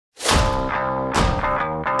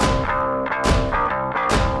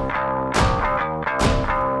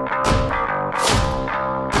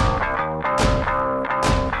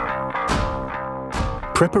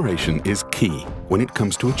Preparation is key when it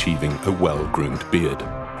comes to achieving a well-groomed beard.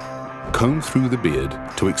 Comb through the beard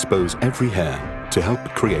to expose every hair to help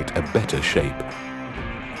create a better shape.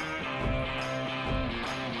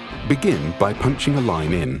 Begin by punching a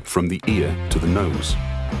line in from the ear to the nose.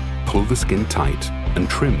 Pull the skin tight and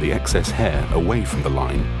trim the excess hair away from the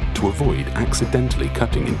line to avoid accidentally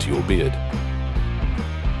cutting into your beard.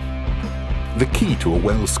 The key to a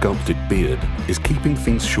well-sculpted beard is keeping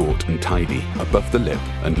things short and tidy above the lip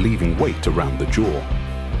and leaving weight around the jaw.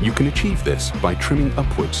 You can achieve this by trimming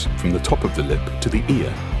upwards from the top of the lip to the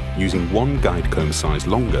ear, using one guide comb size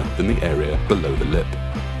longer than the area below the lip.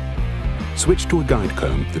 Switch to a guide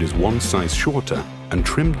comb that is one size shorter and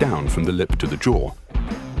trim down from the lip to the jaw.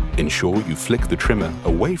 Ensure you flick the trimmer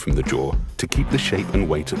away from the jaw to keep the shape and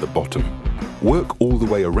weight at the bottom. Work all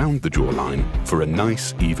the way around the jawline for a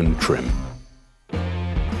nice, even trim.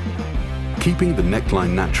 Keeping the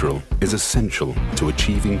neckline natural is essential to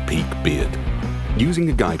achieving peak beard. Using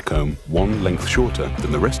a guide comb one length shorter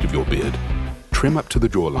than the rest of your beard, trim up to the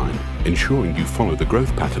jawline, ensuring you follow the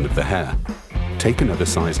growth pattern of the hair. Take another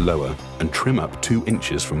size lower and trim up 2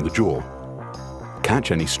 inches from the jaw. Catch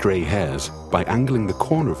any stray hairs by angling the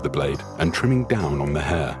corner of the blade and trimming down on the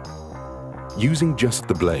hair. Using just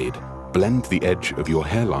the blade, blend the edge of your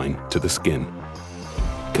hairline to the skin.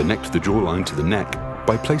 Connect the jawline to the neck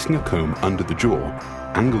by placing a comb under the jaw,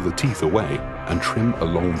 angle the teeth away and trim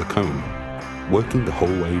along the comb, working the whole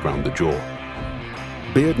way round the jaw.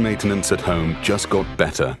 Beard maintenance at home just got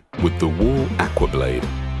better with the Wahl Aqua Blade,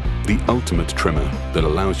 the ultimate trimmer that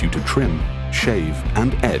allows you to trim, shave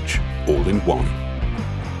and edge all in one.